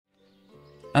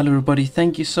Hello everybody,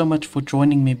 thank you so much for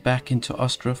joining me back into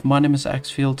Ostriv. My name is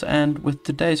Axfield, and with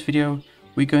today's video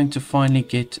we're going to finally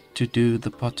get to do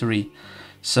the pottery.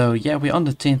 So yeah, we're on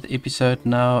the 10th episode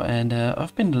now, and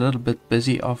I've been a little bit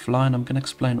busy offline. I'm going to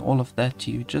explain all of that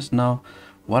to you just now,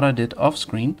 what I did off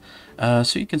screen.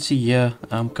 So you can see here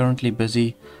I'm currently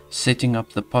busy setting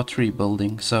up the pottery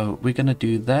building, so we're going to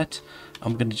do that.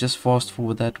 I'm going to just fast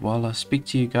forward that while I speak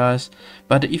to you guys.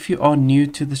 But if you are new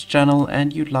to this channel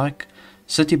and you like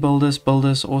city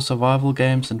builders or survival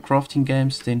games and crafting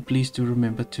games, then please do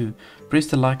remember to press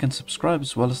the like and subscribe,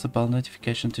 as well as the bell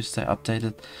notification to stay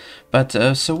updated. But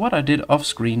so what I did off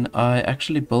screen, I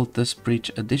actually built this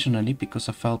bridge additionally because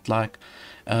I felt like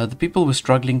the people were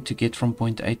struggling to get from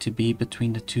point A to B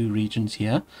between the two regions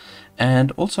here.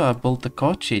 And also I built the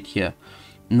cart shed here.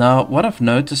 Now what I've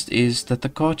noticed is that the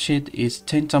cart shed is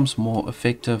 10 times more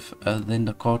effective than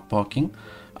the cart parking.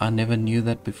 I never knew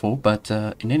that before, but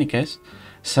in any case,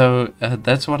 so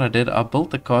that's what I did. I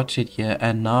built the cart shed here,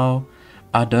 and now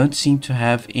I don't seem to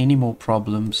have any more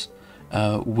problems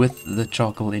with the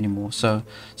charcoal anymore. So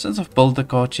since I've built the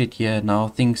cart shed here, now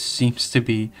things seems to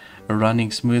be running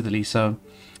smoothly. So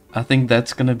I think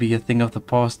that's going to be a thing of the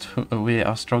past where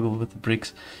I struggle with the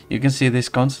bricks. You can see there's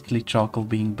constantly charcoal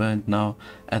being burned now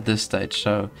at this stage.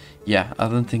 So yeah, I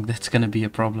don't think that's going to be a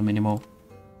problem anymore.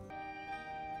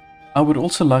 I would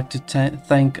also like to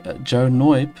thank Joe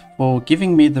Noip for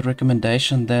giving me the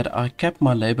recommendation that I cap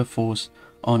my labor force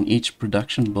on each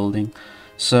production building.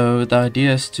 So the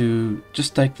idea is to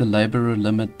just take the laborer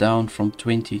limit down from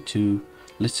 20 to,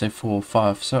 let's say, 4 or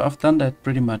 5. So I've done that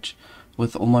pretty much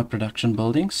with all my production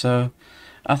buildings. So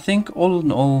I think all in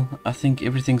all, I think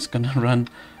everything's gonna run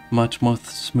much more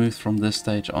smooth from this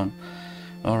stage on.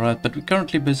 Alright, but we're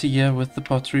currently busy here with the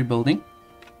pottery building.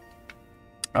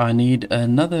 I need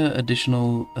another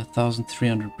additional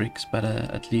 1,300 bricks, but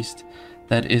at least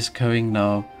that is going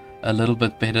now a little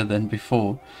bit better than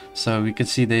before. So we can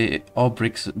see there are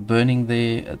bricks burning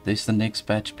there. There's the next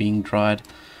batch being dried.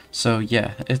 So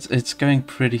yeah, it's going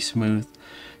pretty smooth.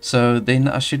 So then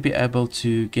I should be able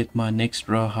to get my next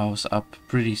row house up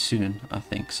pretty soon, I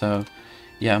think. So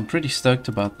yeah, I'm pretty stoked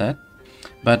about that.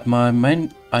 But my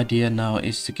main idea now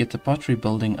is to get the pottery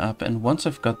building up, and once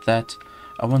I've got that,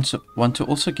 I want to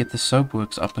also get the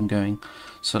soapworks up and going.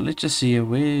 So let's just see,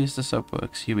 where is the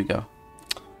soapworks? Here we go.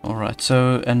 Alright,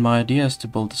 so, and my idea is to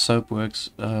build the soapworks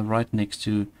right next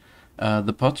to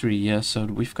the pottery here. So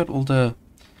we've got all the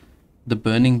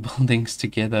burning buildings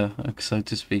together, so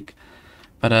to speak.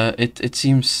 But it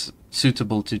seems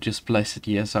suitable to just place it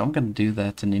here, so I'm going to do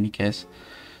that in any case.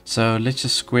 So let's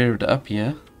just square it up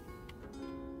here.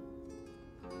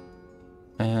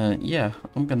 Yeah,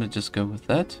 I'm going to just go with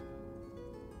that.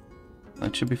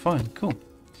 That should be fine. Cool.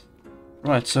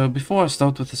 Right, so before I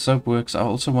start with the soapworks, I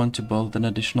also want to build an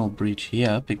additional bridge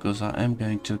here, because I am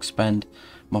going to expand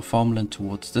my farmland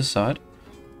towards this side,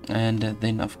 and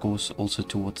then of course also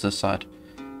towards this side.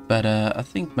 But I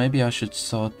think maybe I should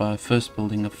start by first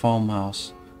building a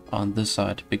farmhouse on this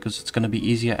side, because it's going to be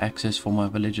easier access for my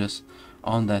villagers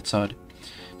on that side.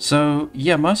 So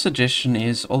yeah, my suggestion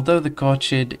is, although the cart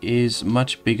shed is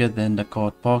much bigger than the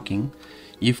cart parking,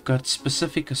 you've got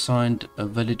specific assigned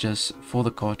villagers for the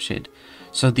cart shed.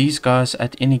 So these guys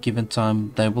at any given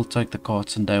time, they will take the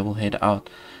carts and they will head out.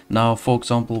 Now, for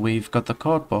example, where you've got the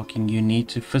cart parking, you need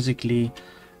to physically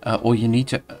or you need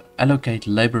to allocate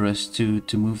laborers to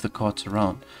move the carts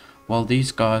around. While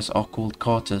these guys are called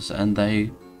carters, and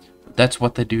that's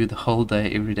what they do the whole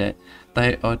day, every day.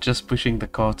 They are just pushing the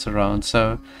carts around.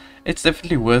 So it's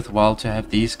definitely worthwhile to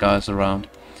have these guys around.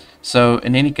 So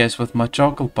in any case, with my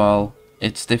charcoal pile,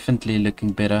 it's definitely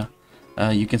looking better.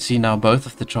 You can see now both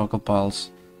of the charcoal piles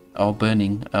are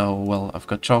burning. Well, I've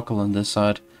got charcoal on this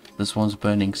side, this one's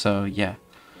burning, so yeah,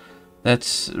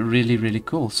 that's really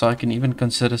cool. So I can even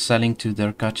consider selling to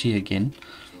the Rakachi again.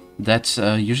 That's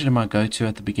usually my go-to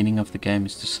at the beginning of the game,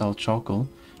 is to sell charcoal,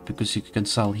 because you can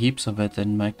sell heaps of it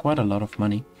and make quite a lot of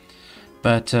money.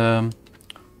 But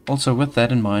also with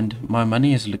that in mind, my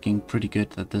money is looking pretty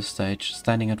good at this stage,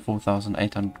 standing at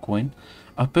 4,800 coin.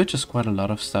 I purchased quite a lot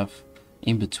of stuff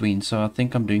in between, so I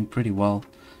think I'm doing pretty well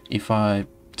if I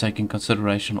take in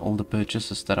consideration all the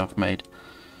purchases that I've made.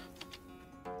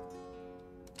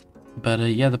 But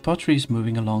yeah, the pottery is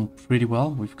moving along pretty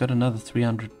well. We've got another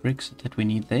 300 bricks that we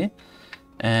need there,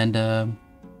 and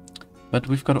but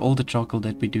we've got all the charcoal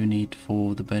that we do need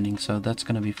for the burning, so that's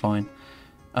going to be fine.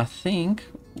 I think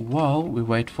while we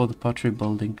wait for the pottery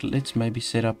building, let's maybe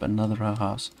set up another row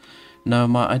house. Now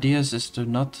my idea is to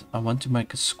not, I want to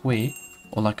make a square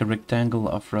or like a rectangle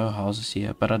of row houses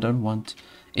here, but I don't want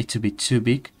it to be too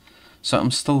big. So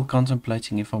I'm still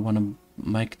contemplating if I want to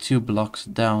make 2 blocks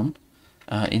down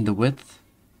in the width.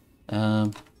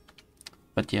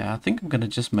 But yeah, I think I'm gonna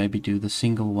just maybe do the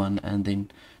single one and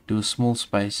then do a small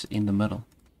space in the middle.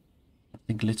 I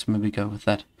think let's maybe go with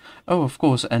that. Oh, of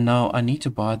course, and now I need to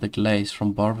buy the glaze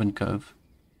from Barwin Cove.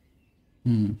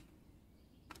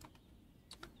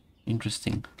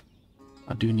 Interesting.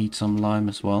 I do need some lime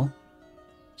as well.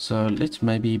 So let's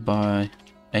maybe buy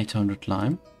 800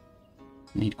 lime.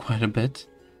 Need quite a bit.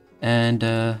 And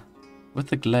with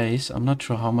the glaze, I'm not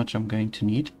sure how much I'm going to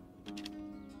need.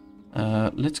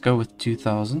 Let's go with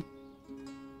 2000.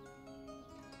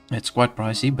 It's quite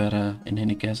pricey, but in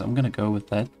any case, I'm gonna go with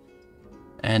that.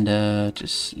 And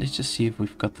let's just see if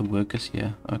we've got the workers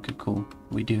here. Okay, cool.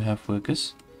 We do have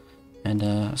workers. And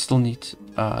I still need...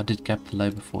 I did cap the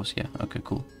labor force here. Okay,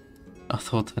 cool. I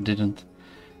thought I didn't.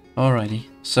 Alrighty.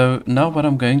 So now what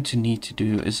I'm going to need to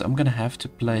do is I'm gonna have to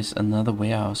place another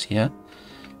warehouse here,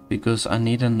 because I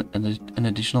need an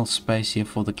additional space here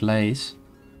for the glaze,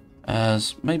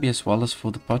 as well as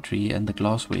for the pottery and the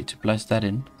glassware to place that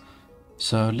in.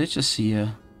 So let's just see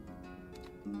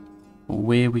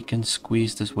where we can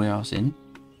squeeze this warehouse in.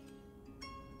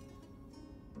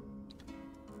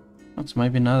 That's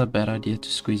maybe not a bad idea to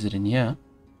squeeze it in here.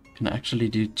 Can actually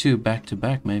do 2 back to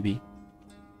back maybe.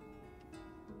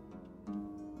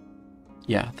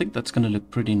 Yeah, I think that's gonna look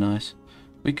pretty nice.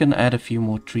 We can add a few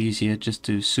more trees here just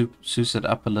to spruce it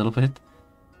up a little bit.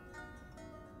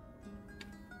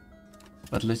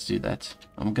 But let's do that.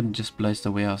 I'm gonna just place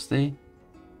the warehouse there.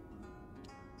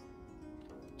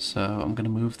 So I'm gonna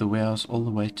move the warehouse all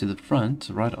the way to the front,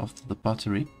 right after the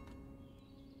pottery.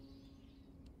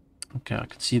 Okay, I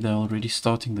can see they're already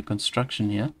starting the construction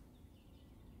here.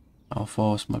 How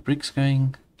far is my bricks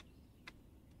going?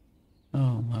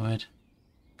 Oh my word.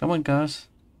 Come on guys,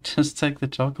 just take the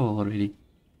charcoal already.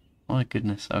 My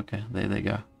goodness, okay, there they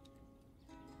go.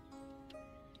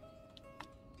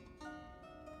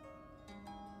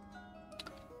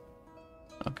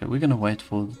 Okay, we're gonna wait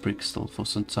for the bricks still for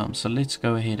some time. So let's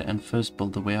go ahead and first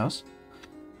build the warehouse.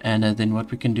 And then what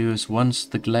we can do is once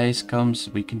the glaze comes,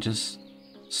 we can just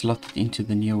slot it into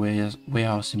the new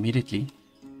warehouse immediately.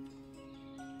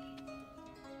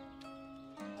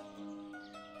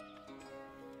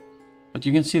 But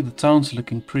you can see the town's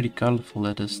looking pretty colorful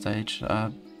at this stage.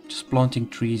 Just planting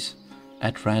trees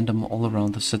at random all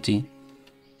around the city.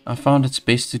 I found it's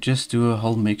best to just do a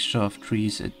whole mixture of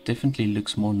trees. It definitely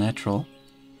looks more natural.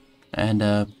 And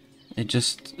it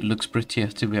just looks prettier,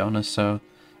 to be honest. So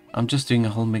I'm just doing a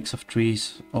whole mix of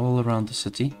trees all around the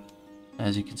city.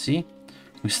 As you can see,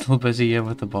 we're still busy here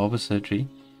with the barber surgery.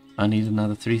 I need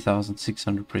another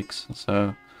 3,600 bricks.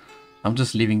 So I'm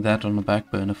just leaving that on the back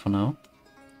burner for now.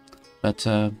 But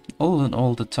all in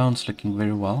all, the town's looking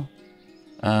very well.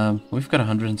 We've got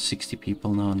 160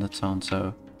 people now in the town,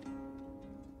 so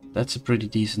that's a pretty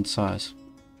decent size.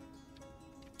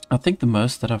 I think the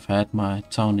most that I've had my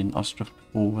town in Ostriv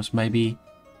before was maybe,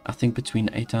 I think between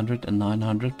 800 and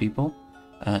 900 people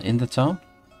in the town.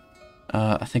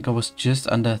 I think I was just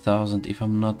under 1,000 if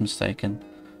I'm not mistaken.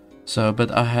 So, but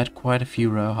I had quite a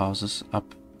few row houses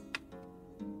up.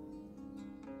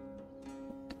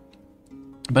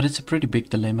 But it's a pretty big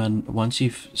dilemma, and once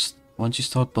you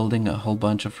start building a whole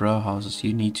bunch of row houses,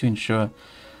 you need to ensure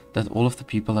that all of the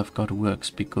people have got works,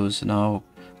 because now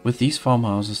with these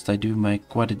farmhouses they do make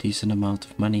quite a decent amount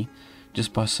of money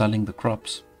just by selling the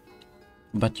crops.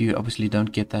 But you obviously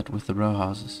don't get that with the row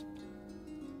houses.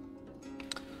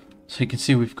 So you can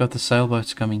see we've got the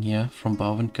sailboats coming here from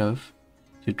Barwin Cove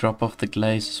to drop off the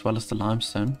glaze as well as the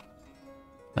limestone.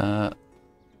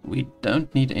 We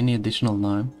don't need any additional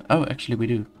lime. Oh, actually we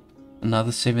do.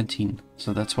 Another 17.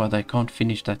 So that's why they can't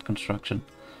finish that construction.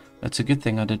 It's a good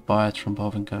thing I did buy it from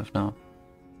Barwin Cove now.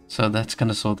 So that's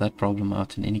gonna sort that problem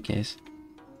out in any case.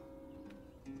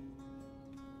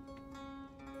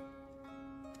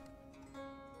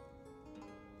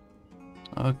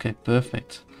 Okay,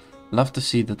 perfect. Love to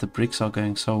see that the bricks are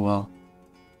going so well.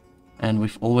 And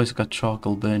we've always got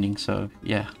charcoal burning, so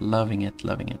yeah, loving it,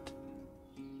 loving it.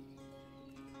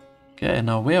 Okay, and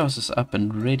our warehouse is up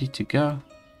and ready to go.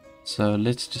 So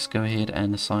let's just go ahead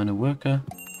and assign a worker.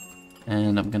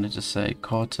 And I'm gonna just say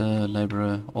carter,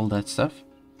 laborer, all that stuff.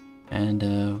 And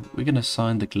we're gonna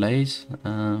assign the glaze.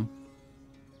 Come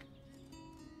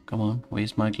on,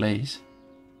 where's my glaze?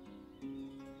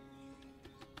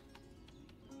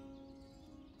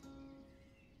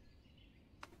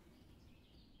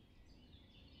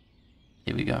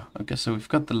 Here we go. Okay, so we've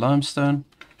got the limestone.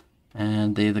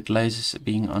 And there the glaze is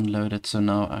being unloaded, so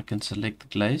now I can select the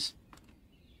glaze.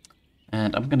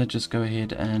 And I'm gonna just go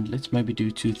ahead and let's maybe do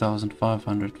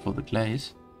 2,500 for the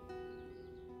glaze.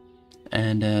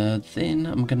 And then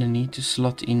I'm gonna need to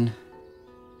slot in,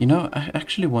 you know, I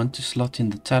actually want to slot in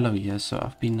the tallow here, so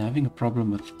I've been having a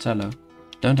problem with the tallow.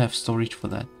 Don't have storage for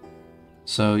that.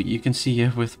 So you can see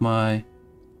here with my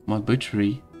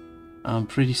butchery, I'm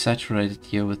pretty saturated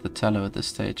here with the tallow at this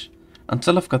stage.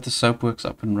 Until I've got the soapworks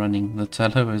up and running, the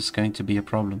tallow is going to be a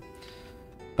problem.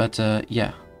 But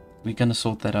yeah, we're gonna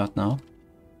sort that out now.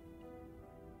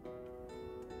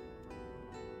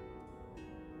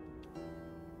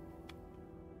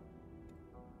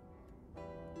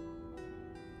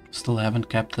 Still haven't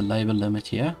capped the labor limit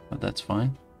here, but that's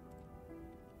fine.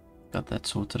 Got that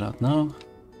sorted out now.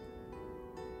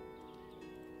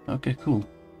 Okay, cool.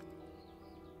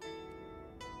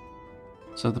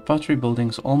 So the pottery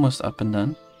building's almost up and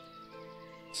done.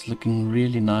 It's looking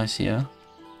really nice here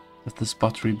with this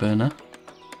pottery burner.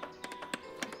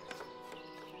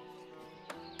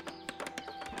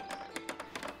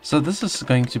 So this is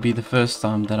going to be the first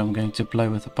time that I'm going to play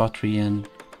with the pottery and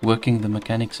working the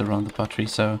mechanics around the pottery,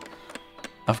 so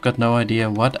I've got no idea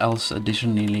what else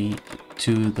additionally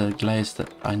to the glaze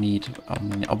that I need. I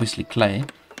mean, obviously clay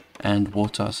and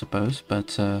water, I suppose,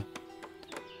 but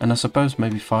and I suppose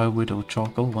maybe firewood or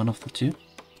charcoal, one of the two.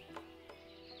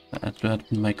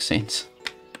 That makes sense.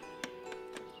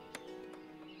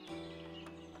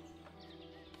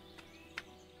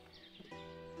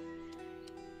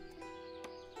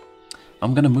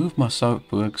 I'm gonna move my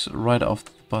soapworks right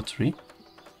after the pottery.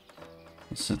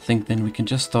 So I think then we can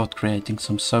just start creating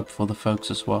some soap for the folks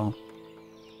as well.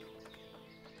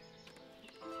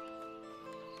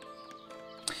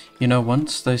 You know,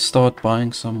 once they start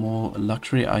buying some more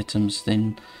luxury items,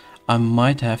 then I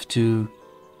might have to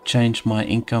change my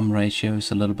income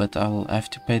ratios a little bit. I'll have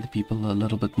to pay the people a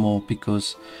little bit more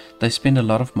because they spend a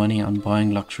lot of money on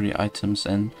buying luxury items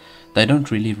and they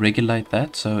don't really regulate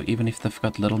that. So even if they've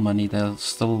got little money, they'll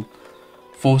still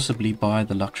forcibly buy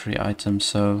the luxury items.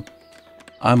 So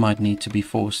I might need to be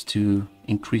forced to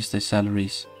increase their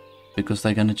salaries because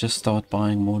they're going to just start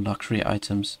buying more luxury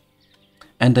items.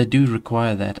 And they do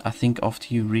require that. I think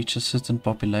after you reach a certain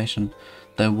population,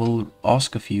 they will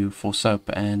ask of you for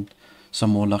soap and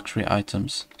some more luxury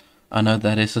items. I know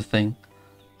that is a thing.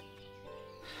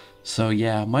 So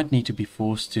yeah, I might need to be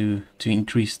forced to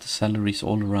increase the salaries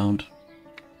all around.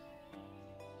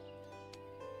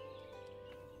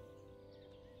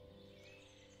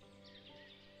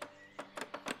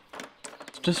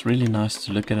 It's just really nice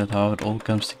to look at it, how it all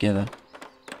comes together.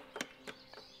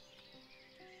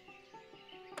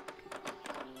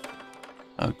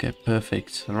 Okay,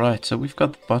 perfect. Right, so we've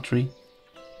got the pottery.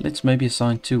 Let's maybe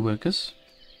assign 2 workers.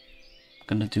 I'm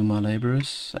gonna do my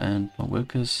laborers and my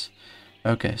workers.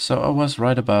 Okay, so I was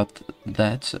right about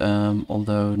that,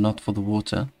 although not for the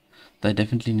water. They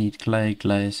definitely need clay,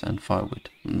 glaze and firewood.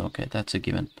 Okay, that's a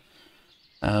given.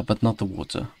 But not the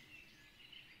water.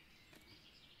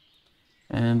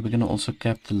 And we're gonna also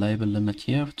cap the labor limit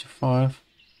here to 5.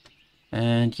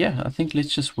 And yeah, I think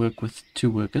let's just work with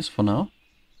 2 workers for now.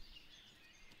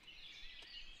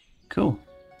 Cool.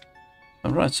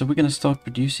 Alright, so we're going to start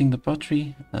producing the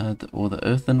pottery, or the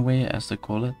earthenware as they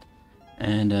call it,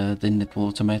 and then it will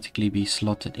automatically be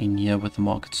slotted in here with the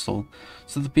market stall.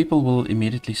 So the people will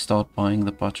immediately start buying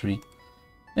the pottery.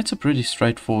 It's a pretty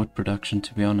straightforward production,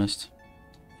 to be honest.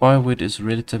 Firewood is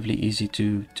relatively easy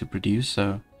to produce,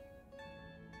 so...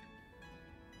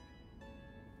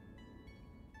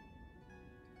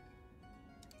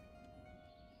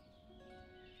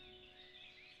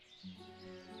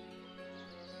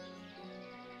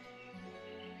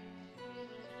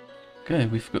 Okay,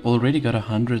 we've already got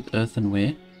 100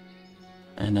 earthenware,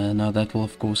 and now that will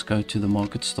of course go to the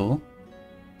market stall.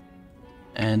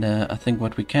 And I think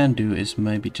what we can do is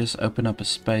maybe just open up a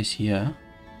space here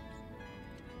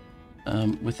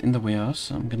within the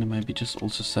warehouse. I'm gonna maybe just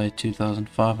also say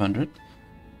 2,500,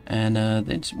 and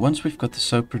then once we've got the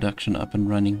soap production up and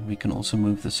running, we can also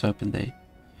move the soap in there.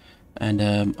 And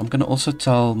I'm gonna also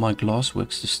tell my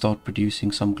glassworks to start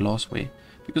producing some glassware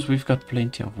because we've got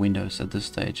plenty of windows at this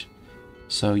stage.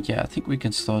 So yeah, I think we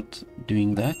can start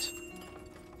doing that.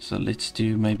 So let's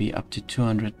do maybe up to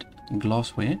 200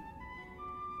 glassware.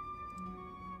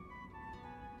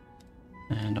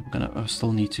 And I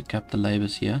still need to cap the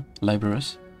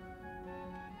laborers.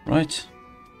 Right.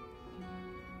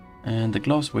 And the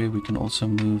glassware we can also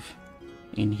move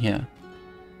in here.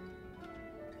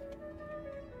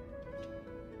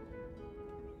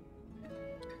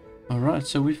 Alright,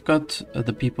 so we've got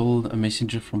the people, a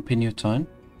messenger from Penutine.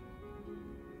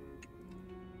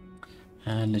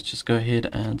 And let's just go ahead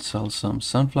and sell some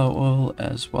sunflower oil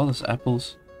as well as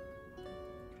apples.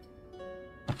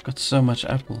 I've got so much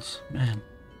apples, man.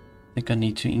 I think I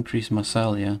need to increase my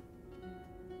sale here.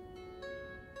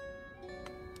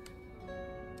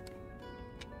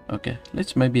 Okay,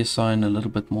 let's maybe assign a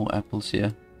little bit more apples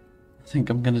here. I think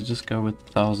I'm gonna just go with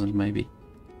 1,000 maybe.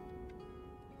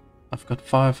 I've got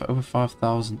over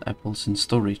 5,000 apples in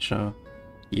storage, so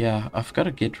yeah, I've got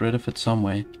to get rid of it some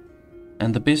way.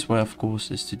 And the best way, of course,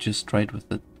 is to just trade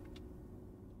with it.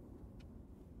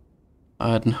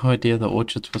 I had no idea the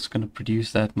orchard was going to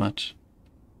produce that much.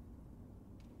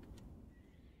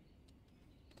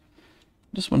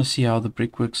 Just want to see how the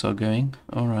brickworks are going.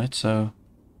 Alright, so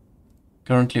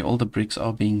currently all the bricks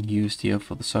are being used here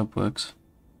for the soapworks.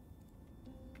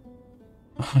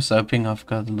 I was hoping I've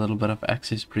got a little bit of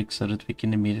access bricks so that we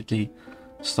can immediately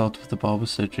start with the barber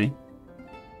surgery.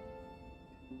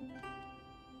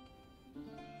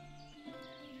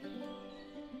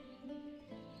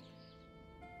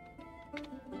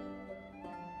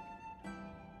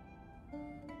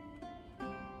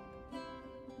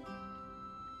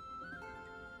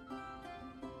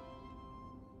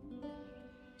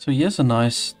 So here's a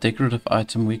nice decorative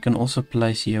item we can also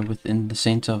place here within the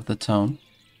center of the town.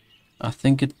 I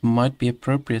think it might be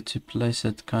appropriate to place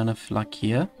it kind of like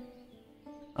here.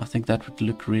 I think that would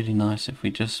look really nice if we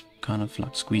just kind of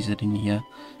like squeeze it in here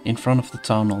in front of the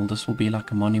town hall. This will be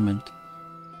like a monument.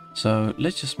 So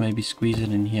let's just maybe squeeze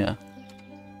it in here.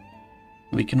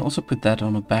 We can also put that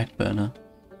on a back burner,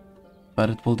 but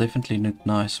it will definitely look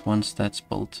nice once that's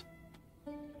built.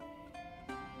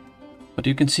 But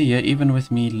you can see here, even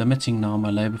with me limiting now my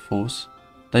labor force,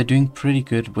 they're doing pretty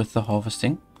good with the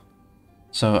harvesting.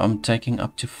 So I'm taking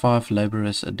up to 5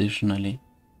 laborers additionally.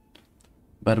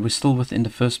 But we're still within the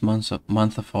first month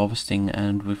of harvesting,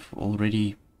 and we've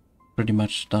already pretty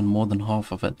much done more than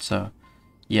half of it. So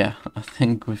yeah, I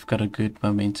think we've got a good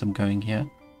momentum going here.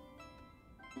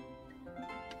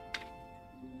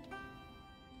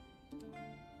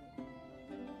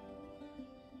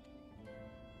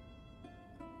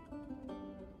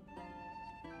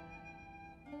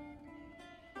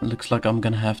 Looks like I'm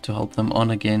gonna have to help them on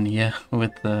again here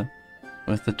with the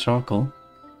charcoal.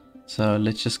 So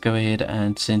let's just go ahead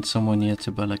and send someone here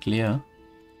to Balaglia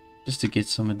just to get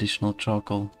some additional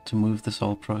charcoal to move this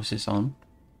whole process on.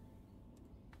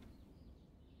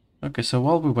 Okay, so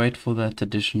while we wait for that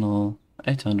additional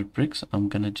 800 bricks, I'm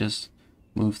gonna just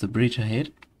move the breach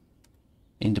ahead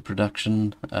in the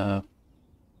production, how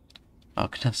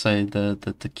can I say,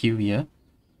 the queue here.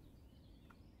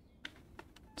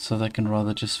 So they can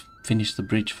rather just finish the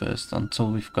bridge first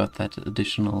until we've got that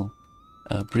additional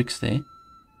bricks there.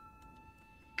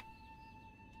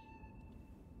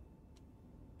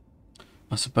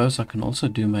 I suppose I can also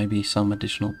do maybe some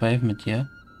additional pavement here.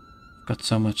 I've got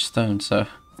so much stone, so...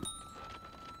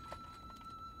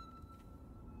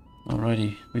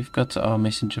 Alrighty, we've got our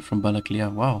messenger from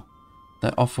Balaglia. Wow,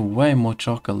 they offer way more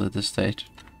charcoal at this stage.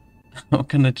 I'm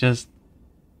gonna just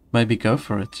maybe go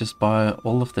for it, just buy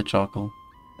all of the charcoal.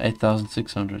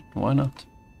 8,600, why not?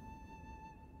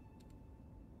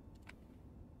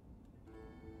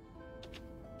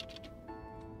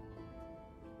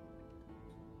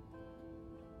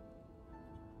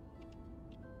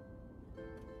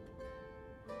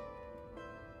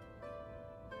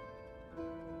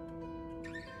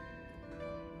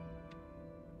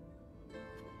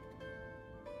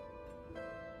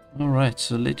 Alright,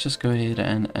 so let's just go ahead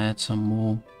and add some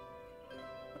more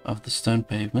of the stone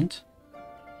pavement.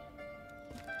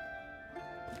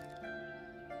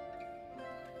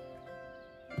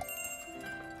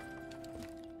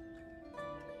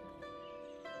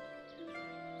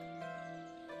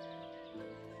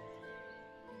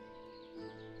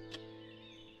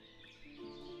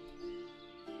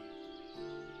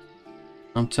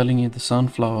 I'm telling you, the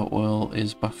sunflower oil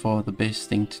is by far the best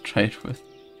thing to trade with.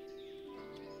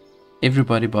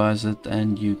 Everybody buys it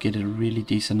and you get a really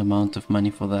decent amount of money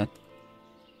for that.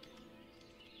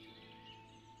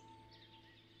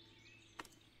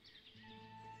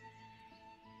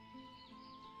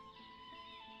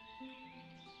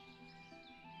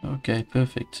 Okay,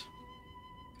 perfect.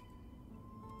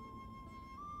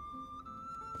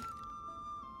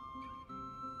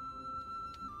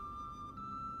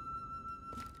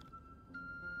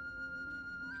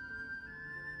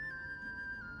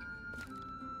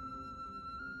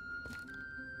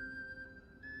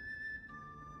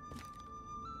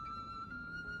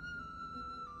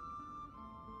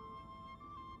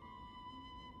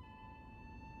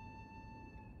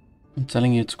 I'm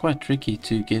telling you, it's quite tricky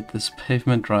to get this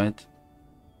pavement right.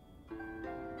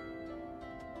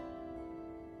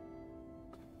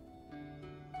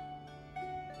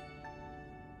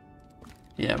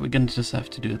 Yeah, we're gonna just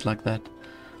have to do it like that.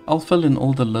 I'll fill in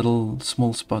all the little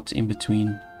small spots in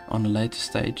between on a later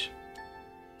stage.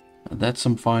 That's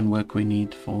some fine work we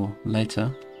need for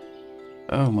later.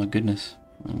 Oh my goodness,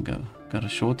 And got a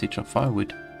shortage of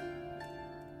firewood.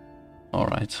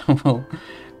 Alright, well,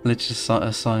 let's just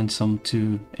assign some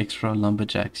 2 extra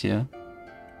lumberjacks here.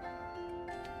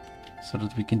 So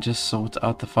that we can just sort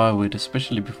out the firewood,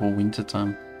 especially before winter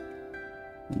time.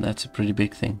 And that's a pretty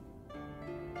big thing.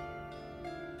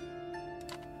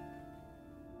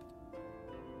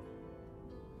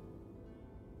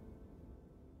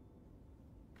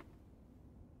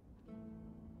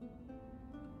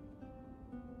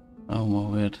 Oh my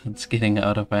word, it's getting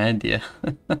out of hand here.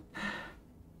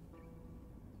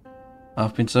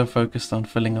 I've been so focused on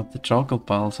filling up the charcoal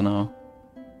piles now.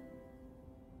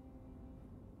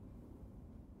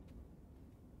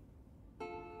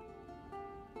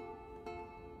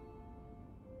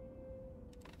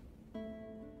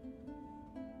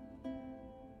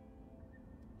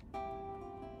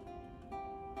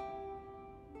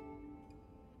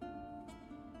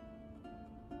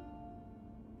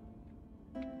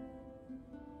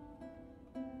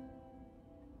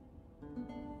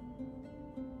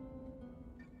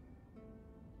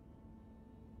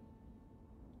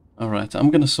 Alright, I'm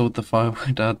gonna sort the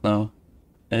firewood out now.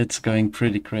 It's going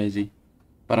pretty crazy.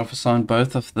 But I've assigned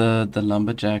both of the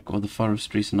lumberjack or the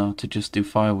forestries now to just do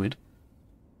firewood.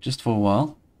 Just for a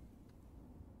while.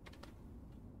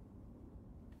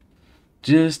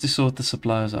 Just to sort the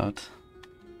supplies out.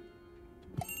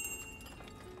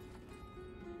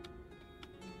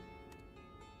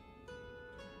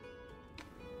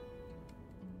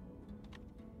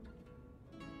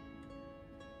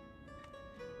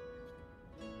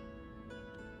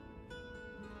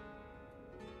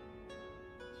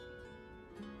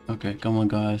 Okay, come on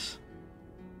guys.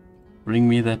 Bring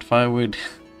me that firewood.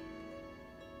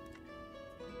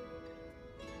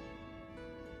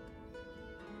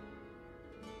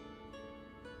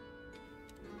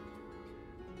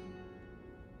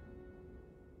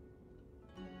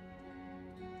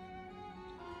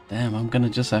 Damn, I'm gonna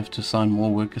just have to assign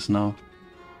more workers now.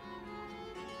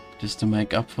 Just to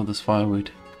make up for this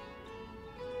firewood.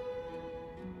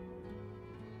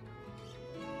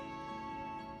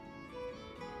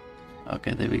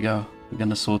 Okay, there we go. We're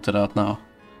gonna sort it out now.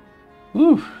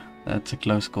 Whew, that's a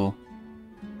close call.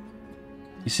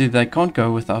 You see, they can't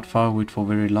go without firewood for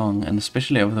very long, and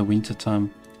especially over the winter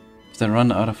time. If they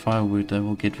run out of firewood, they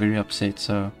will get very upset,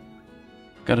 so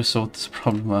gotta sort this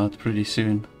problem out pretty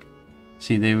soon.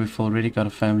 See, there we've already got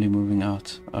a family moving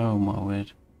out. Oh my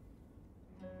word.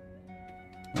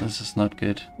 This is not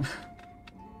good.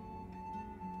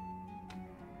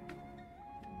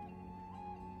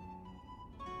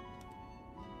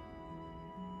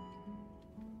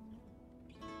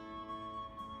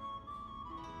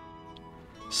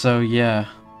 So yeah,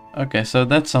 okay, so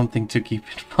that's something to keep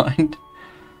in mind.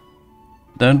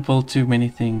 Don't pull too many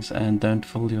things and don't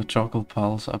fill your charcoal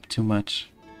piles up too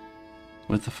much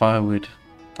with the firewood,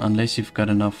 unless you've got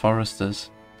enough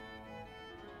foresters.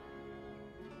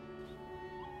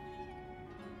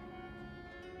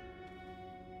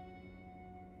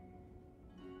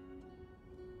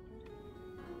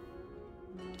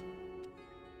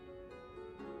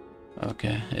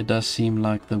 Okay, it does seem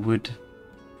like the wood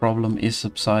problem is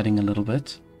subsiding a little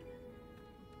bit.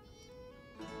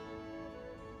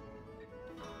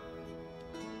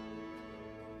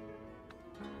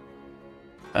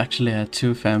 Actually, I had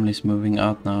 2 families moving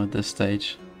out now at this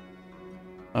stage.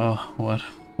 Oh, what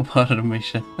a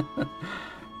mission.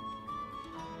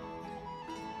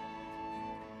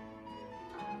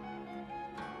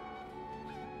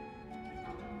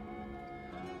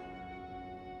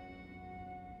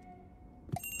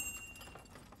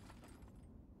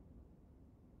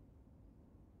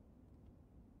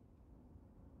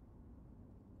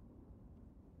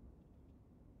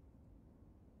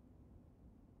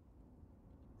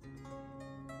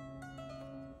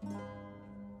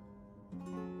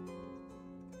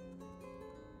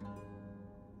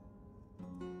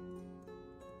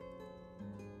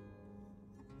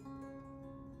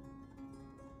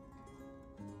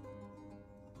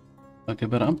 Okay,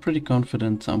 but I'm pretty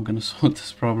confident I'm gonna sort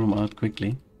this problem out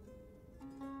quickly.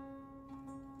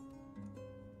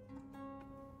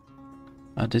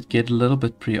 I did get a little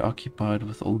bit preoccupied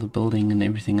with all the building and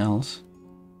everything else.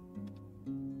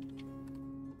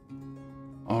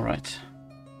 Alright,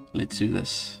 let's do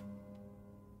this.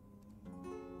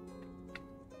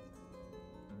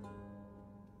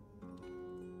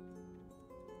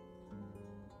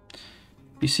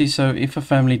 You see, so if a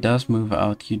family does move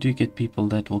out, you do get people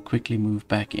that will quickly move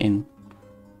back in.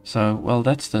 So, well,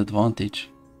 that's the advantage.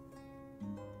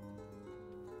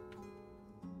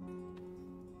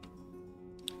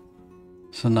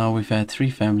 So now we've had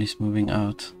 3 families moving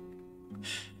out.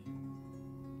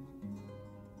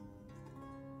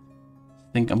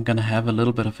 think I'm gonna have a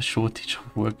little bit of a shortage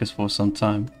of workers for some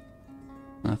time.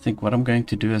 And I think what I'm going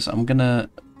to do is I'm gonna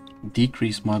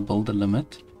decrease my builder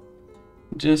limit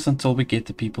just until we get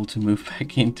the people to move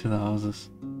back into the houses.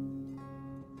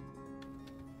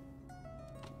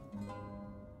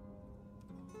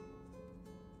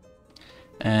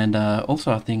 And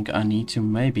also I think I need to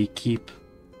maybe keep,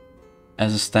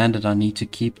 as a standard, I need to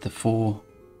keep the 4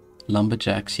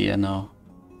 lumberjacks here now.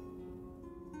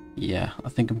 Yeah, I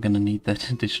think I'm gonna need that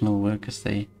additional workers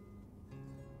there.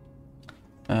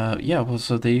 Yeah, well,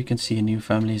 so there you can see a new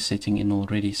family is setting in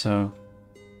already, so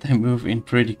they move in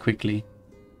pretty quickly.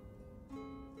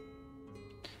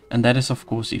 And that is of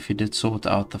course if you did sort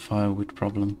out the firewood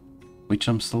problem, which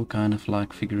I'm still kind of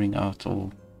like figuring out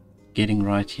or getting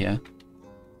right here.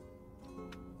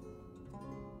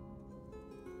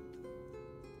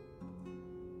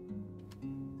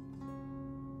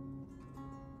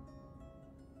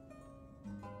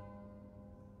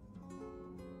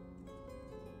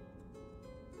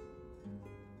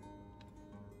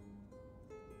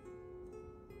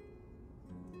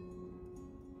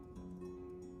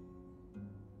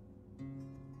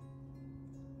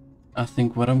 I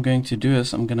think what I'm going to do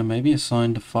is I'm going to maybe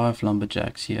assign the 5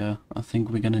 lumberjacks here. I think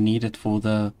we're going to need it for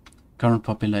the current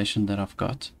population that I've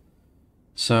got.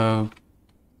 So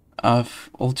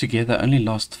I've altogether only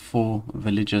lost 4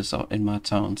 villagers in my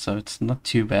town, so it's not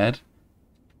too bad.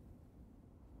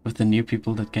 With the new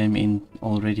people that came in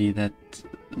already, that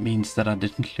means that I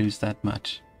didn't lose that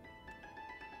much.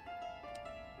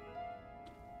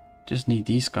 Just need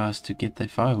these guys to get their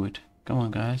firewood. Come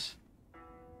on, guys.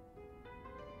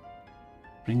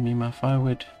 Bring me my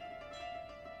firewood.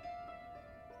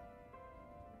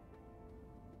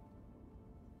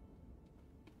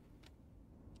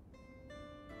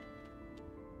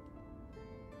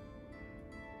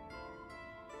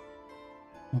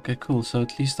 Okay, cool. So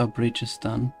at least our bridge is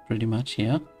done pretty much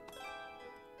here.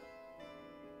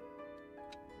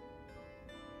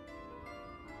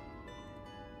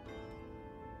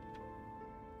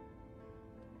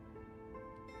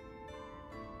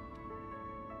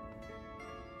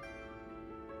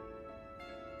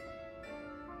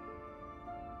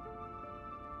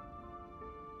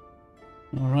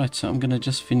 Alright, so I'm gonna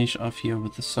just finish off here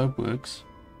with the soapworks.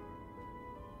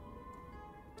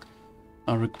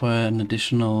 I require an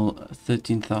additional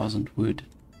 13,000 wood.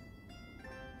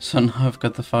 So now I've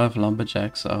got the 5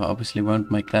 lumberjacks, I obviously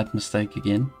won't make that mistake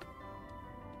again.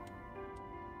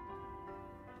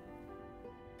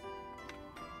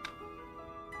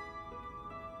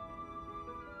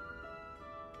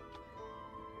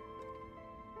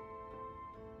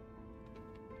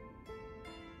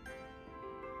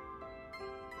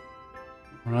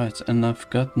 Right, and I've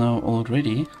got now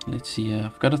already, let's see,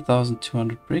 I've got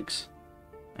 1,200 bricks.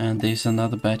 And there's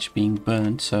another batch being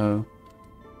burned, so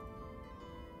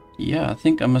yeah, I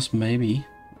think I must maybe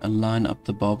line up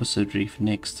the barbicide reef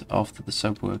next after the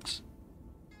soapworks.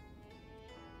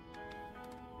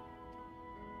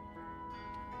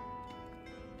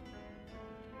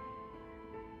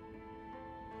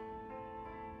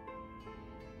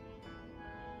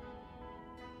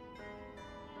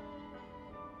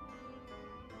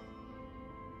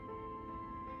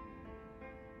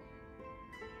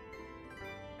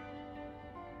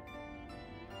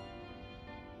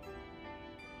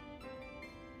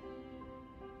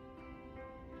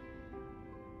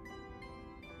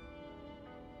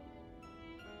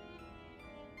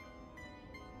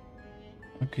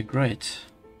 Okay, great.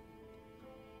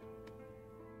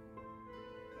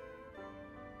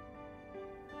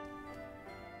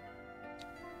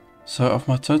 So of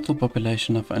my total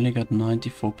population, I've only got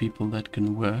 94 people that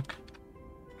can work.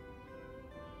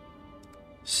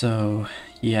 So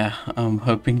yeah, I'm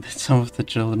hoping that some of the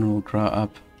children will grow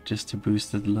up just to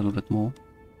boost it a little bit more.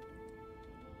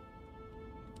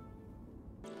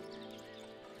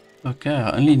 Okay,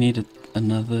 I only needed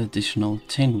another additional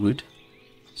 10 wood.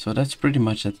 So that's pretty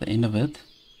much at the end of it.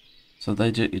 So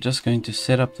you're just going to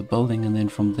set up the building, and then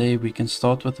from there we can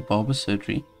start with the barber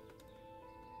surgery.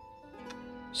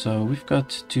 So we've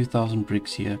got 2,000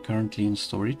 bricks here currently in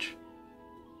storage.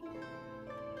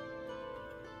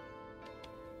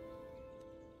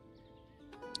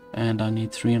 And I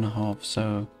need 3.5,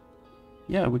 so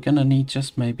yeah, we're gonna need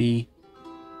just maybe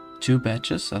 2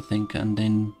 batches, I think, and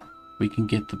then we can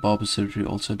get the barber surgery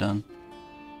also done.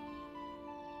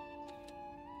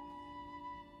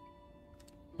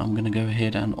 I'm gonna go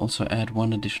ahead and also add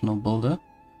 1 additional builder.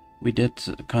 We did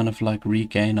kind of like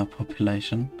regain our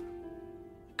population.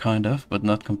 Kind of, but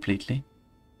not completely.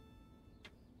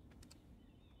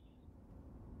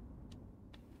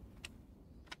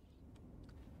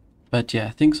 But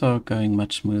yeah, things are going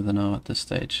much smoother now at this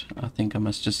stage. I think I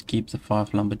must just keep the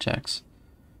 5 lumberjacks.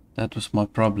 That was my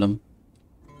problem.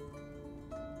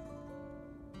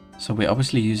 So we're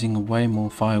obviously using way more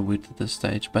firewood at this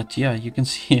stage. But yeah, you can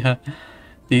see here,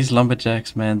 these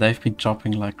lumberjacks, man, they've been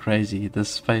chopping like crazy. This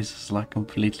space is like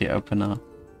completely open now.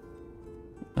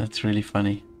 That's really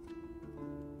funny.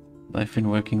 They've been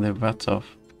working their butts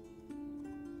off.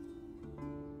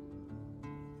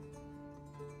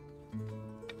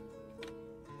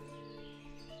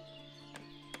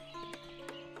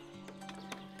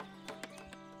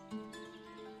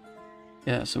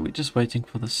 Yeah, so we're just waiting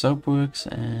for the soap works,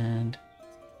 and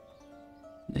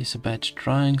there's a batch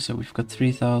drying, so we've got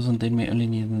 3,000, then we only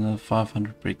need another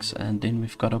 500 bricks, and then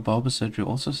we've got our barber surgery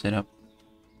also set up,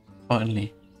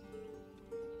 finally.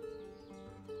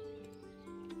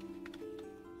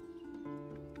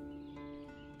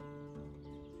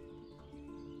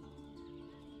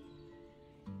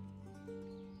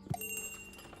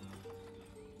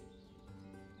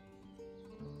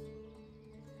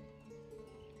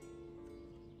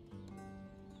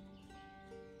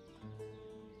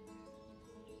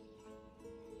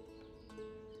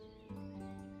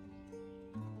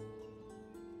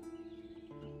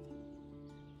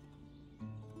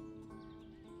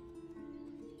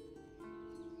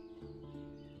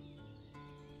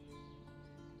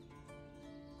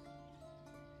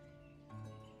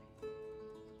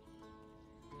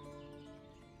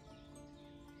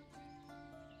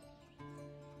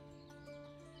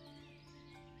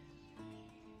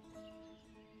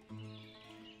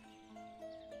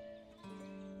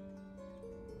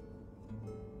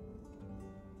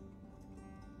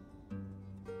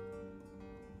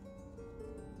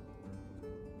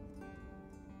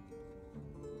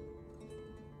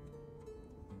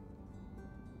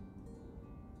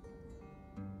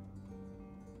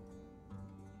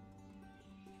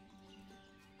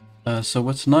 So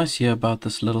what's nice here about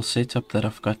this little setup that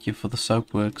I've got here for the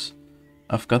soap works,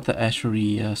 I've got the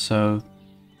ashery here, so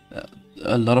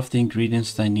a lot of the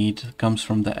ingredients they need comes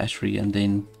from the ashery, and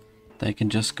then they can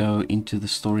just go into the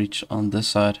storage on this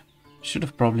side. Should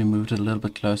have probably moved it a little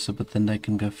bit closer, but then they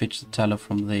can go fetch the tallow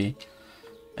from there.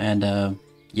 And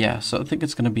yeah, so I think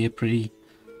it's going to be a pretty,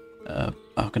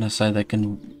 how can I say, they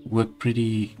can work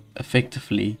pretty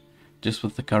effectively just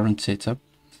with the current setup.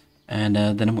 And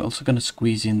then I'm also going to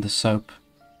squeeze in the soap,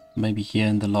 maybe here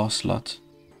in the last slot.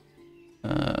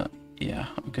 Yeah,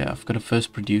 okay, I've got to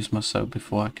first produce my soap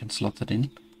before I can slot it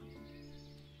in.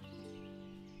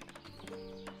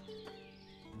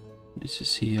 This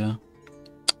is here.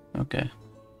 Okay,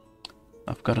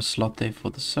 I've got a slot there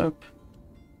for the soap.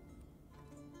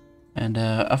 And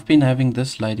I've been having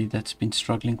this lady that's been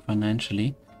struggling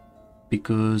financially,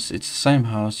 because it's the same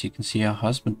house. You can see her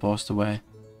husband passed away.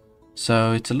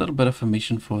 So it's a little bit of a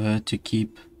mission for her to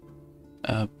keep,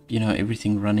 you know,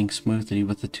 everything running smoothly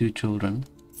with the 2 children.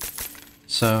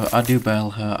 So I do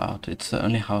bail her out. It's the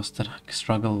only house that I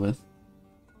struggle with.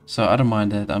 So I don't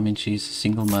mind that. I mean, she's a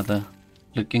single mother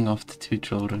looking after 2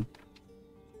 children.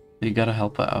 You gotta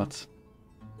help her out.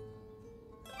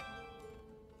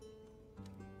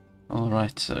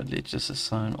 Alright, so let's just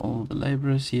assign all the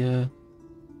laborers here.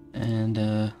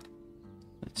 And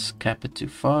let's cap it to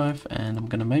 5, and I'm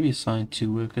gonna maybe assign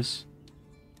 2 workers.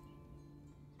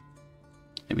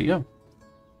 Here we go.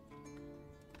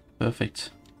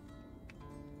 Perfect.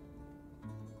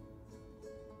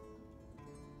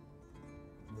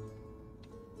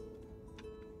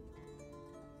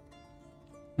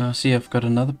 Now see, I've got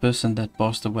another person that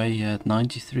passed away here at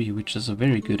 93, which is a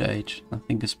very good age, I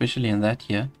think, especially in that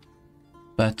year.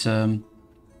 But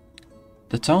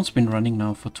the town's been running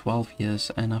now for 12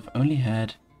 years, and I've only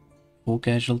had 4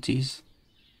 casualties.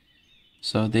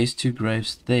 So there's 2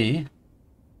 graves there.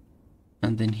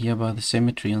 And then here by the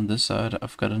cemetery on this side,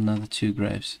 I've got another 2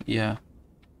 graves. Yeah.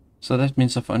 So that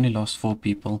means I've only lost 4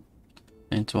 people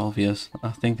in 12 years. I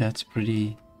think that's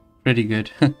pretty good.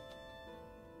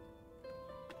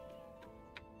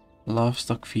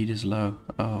 Livestock feed is low.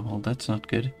 Oh, well, that's not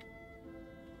good.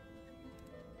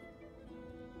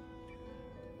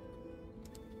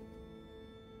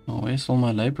 Oh, where's all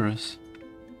my laborers?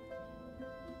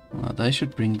 Well, they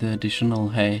should bring the additional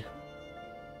hay.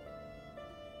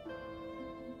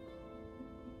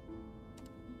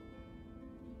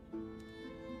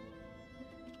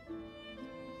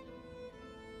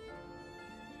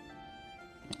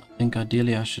 I think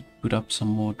ideally I should put up some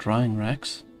more drying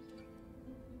racks.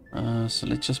 So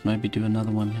let's just maybe do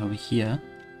another one over here.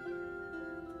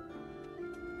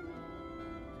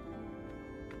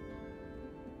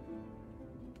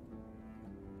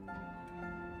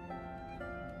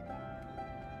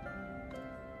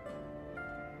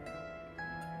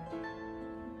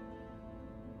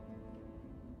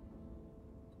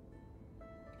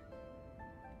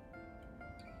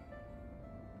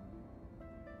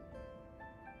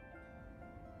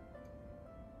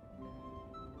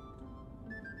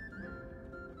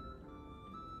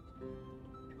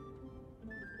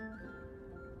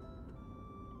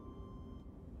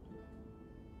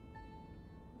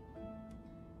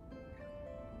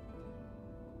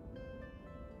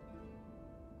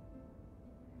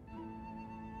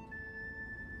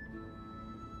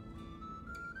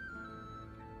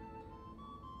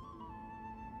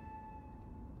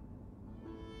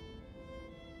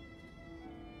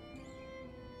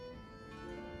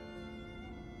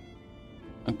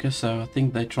 Okay, so I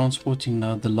think they're transporting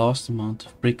now the last amount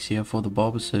of bricks here for the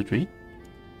barber surgery.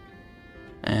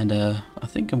 And I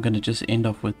think I'm going to just end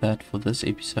off with that for this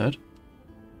episode.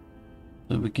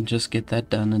 So we can just get that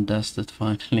done and dusted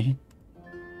finally.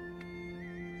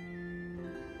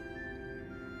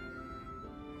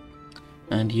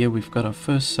 And here we've got our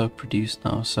first soap produced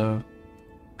now, so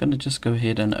I'm going to just go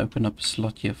ahead and open up a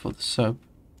slot here for the soap.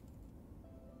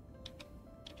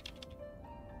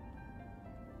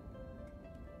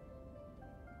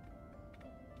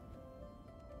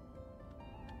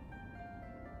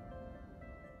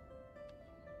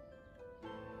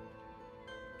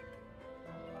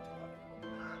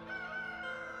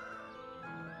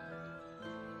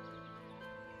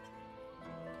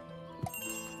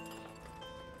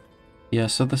 Yeah,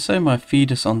 so they say my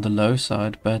feed is on the low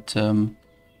side, but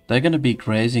they're going to be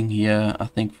grazing here, I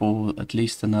think, for at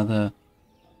least another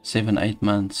 7-8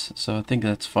 months. So I think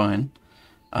that's fine.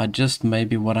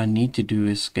 Maybe what I need to do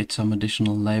is get some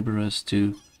additional laborers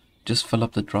to just fill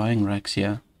up the drying racks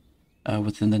here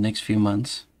within the next few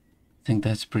months. I think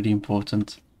that's pretty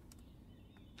important.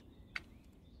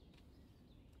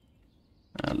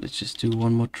 Let's just do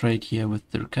one more trade here with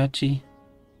the Rukachi.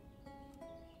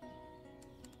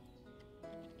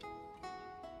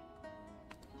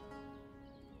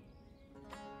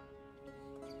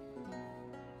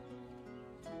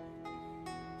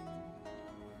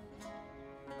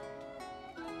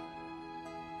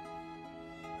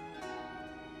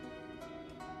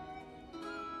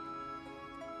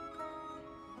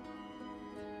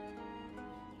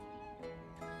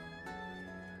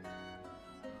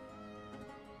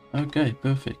 Okay,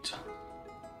 perfect.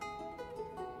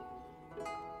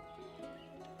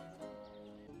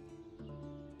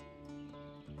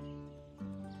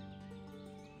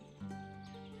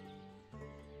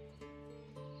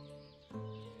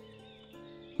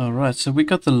 Alright, so we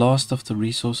got the last of the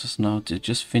resources now to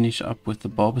just finish up with the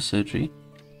barber surgery.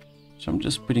 So I'm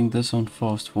just putting this on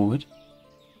fast forward.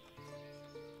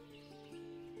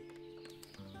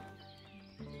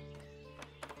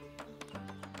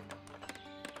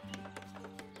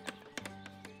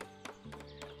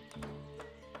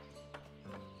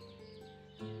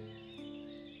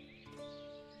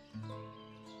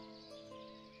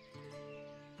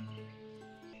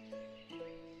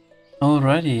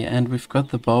 Alrighty, and we've got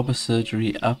the barber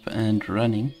surgery up and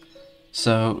running.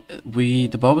 So the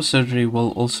barber surgery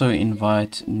will also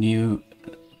invite new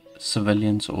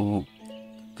civilians or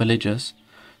villagers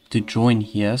to join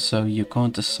here, so you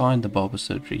can't assign the barber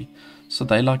surgery. So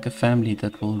they like a family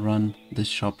that will run this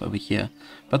shop over here.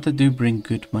 But they do bring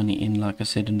good money in, like I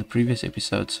said in the previous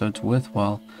episode, so it's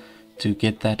worthwhile to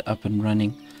get that up and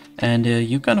running. And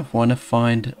you kind of want to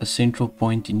find a central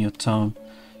point in your town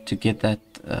to get that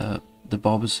the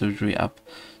barber surgery up.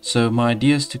 So my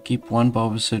idea is to keep one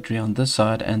barber surgery on this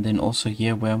side, and then also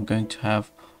here where I'm going to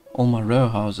have all my row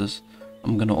houses,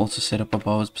 I'm going to also set up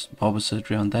a barber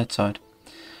surgery on that side.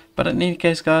 But in any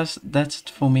case, guys, that's it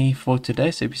for me for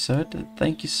today's episode.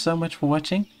 Thank you so much for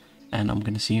watching, and I'm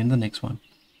going to see you in the next one.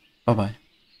 Bye bye.